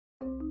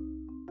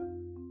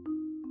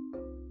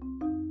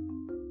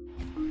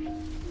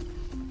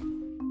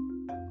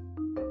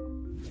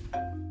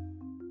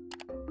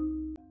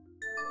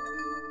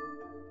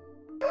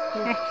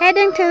We're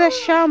heading to the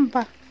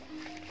shamba.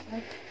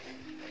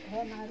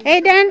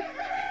 Aiden?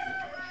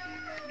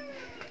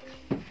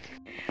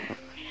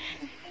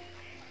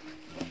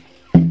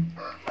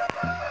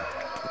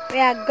 We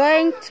are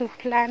going to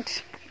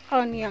plant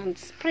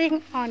onions,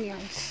 spring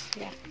onions.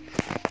 Yeah.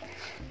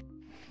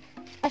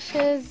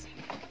 Ashes,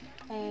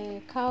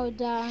 cow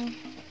dung,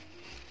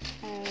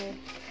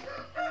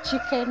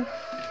 chicken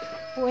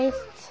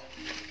waste.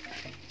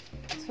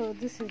 So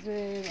this is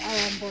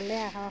our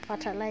mbolea, our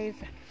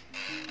fertilizer.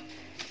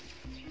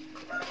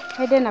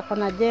 Eden ako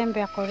na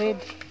jembe, ako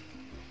ready.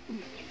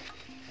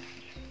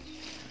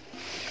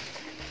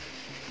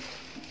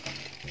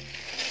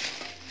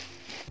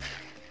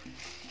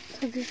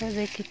 So these are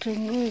the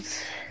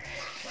kitungus.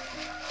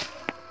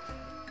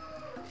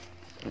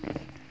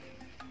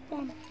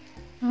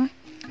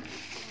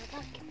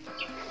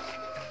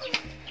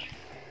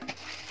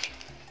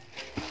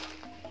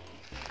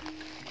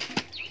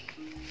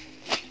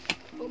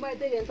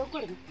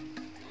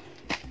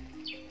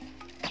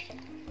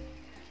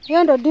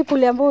 Hiyo ndo dip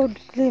uliambiwa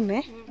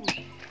ulime.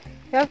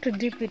 You have to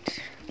dip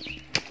it.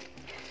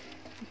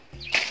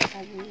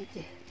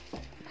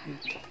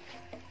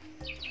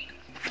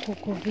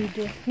 Kuku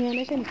video.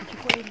 Nionyeshe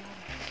nikichukua hii.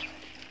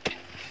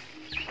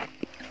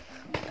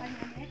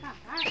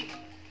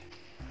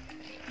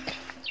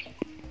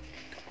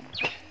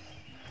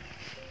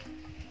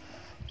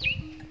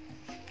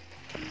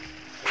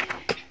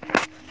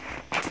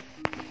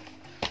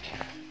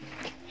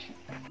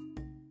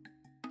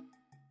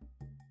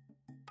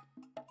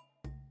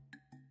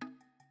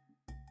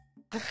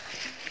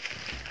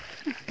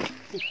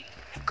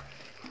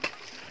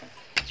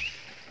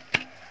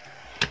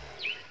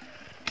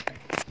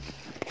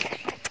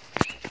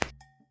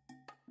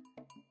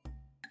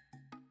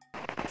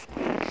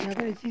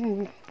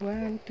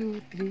 One,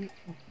 two, three,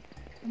 four.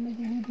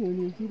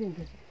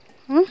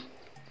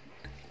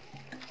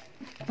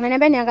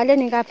 Umeniambia niangalie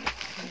ni ngapi?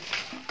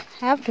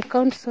 I have to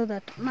count so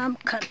that mom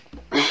can.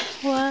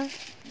 1, 2.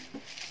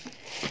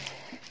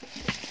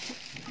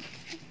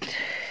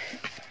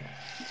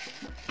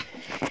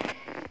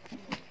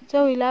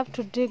 So we'll have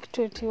to dig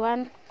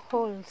 21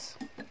 holes.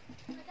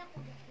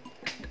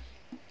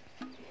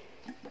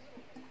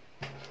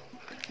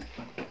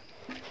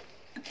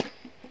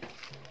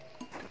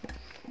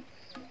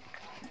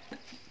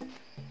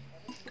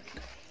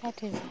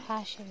 That is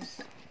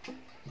ashes.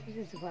 This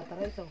is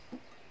fertilizer.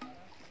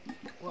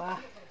 Wow.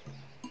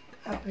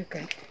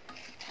 African.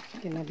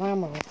 Kina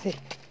mama wase.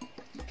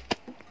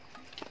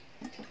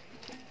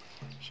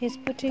 She's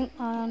putting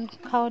on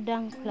cow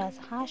dung plus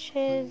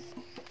ashes.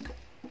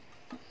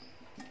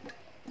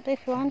 So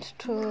if you want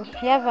to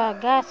have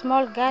a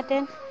small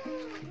garden,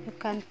 you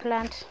can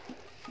plant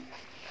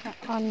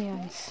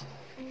onions.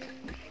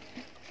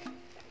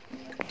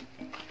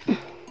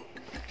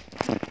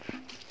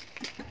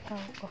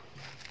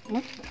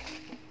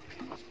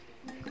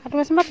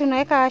 Tumesema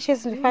tunaweka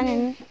ashes nifanye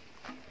nini?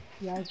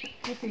 Yeah,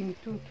 putting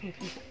two.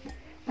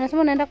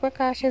 Unasema unaenda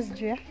kuweka ashes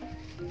juu ya?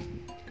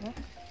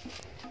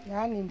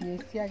 Yaani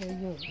ndio siaga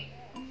hiyo.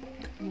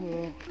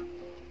 Hiyo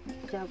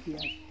chafu ya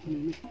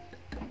nini?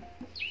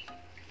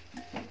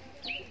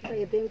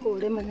 Sasa tengo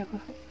ulema nako.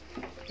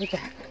 Eka.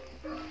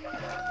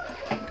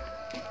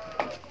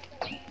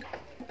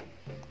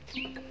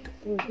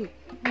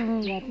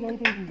 Ya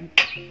tuanze hivi.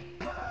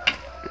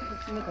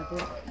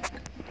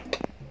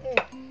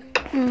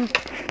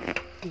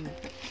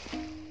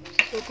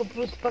 Uko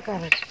put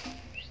pakara.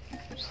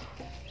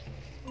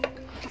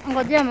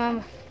 Ngojea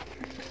mama.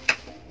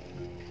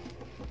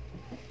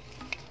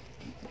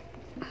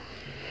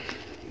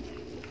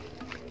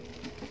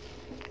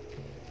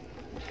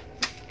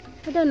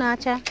 Ndio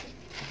naacha.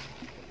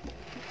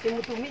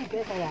 Simutumii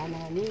pesa ya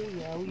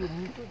nani ya huyu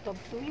mtu,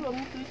 tabutuiwa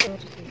mtu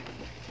yote.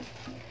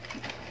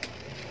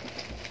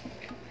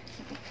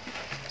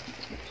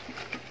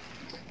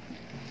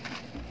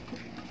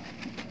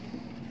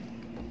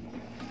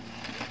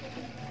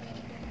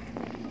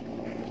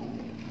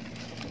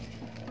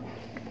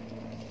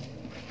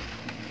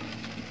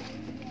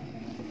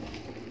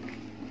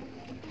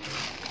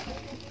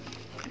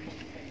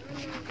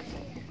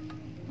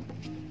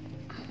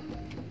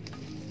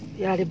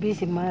 Yale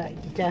bisi ma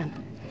kijana.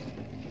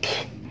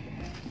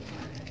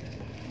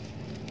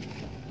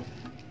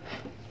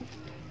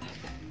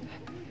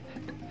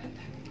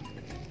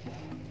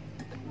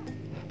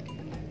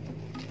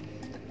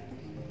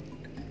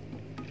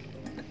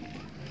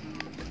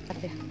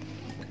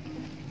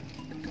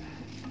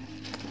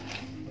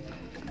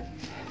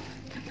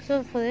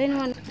 So for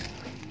anyone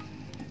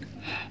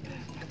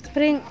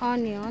spring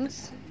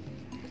onions,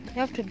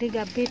 you have to dig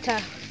a bit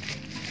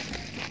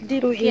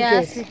deep, 2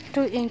 inches.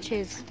 2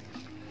 inches.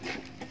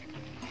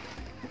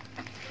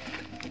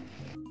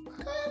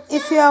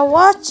 If you are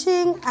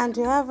watching and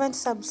you haven't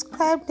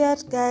subscribed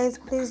yet, guys,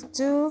 please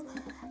do,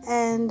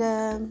 and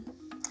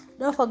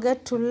don't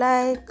forget to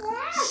like,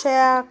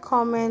 share,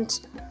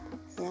 comment.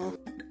 Yeah.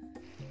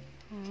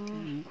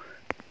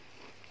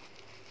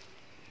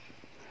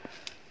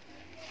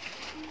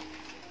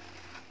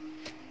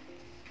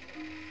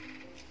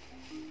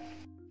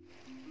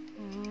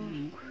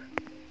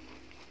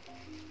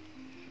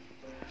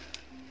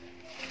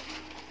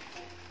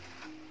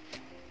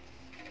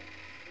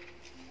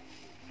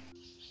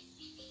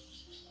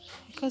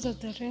 because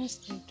of the rains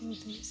they do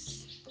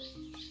this.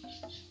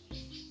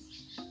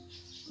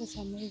 These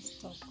are maize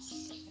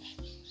stalks.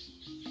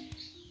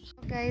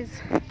 Guys,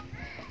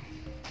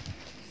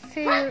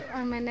 see you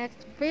on my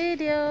next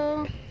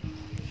video.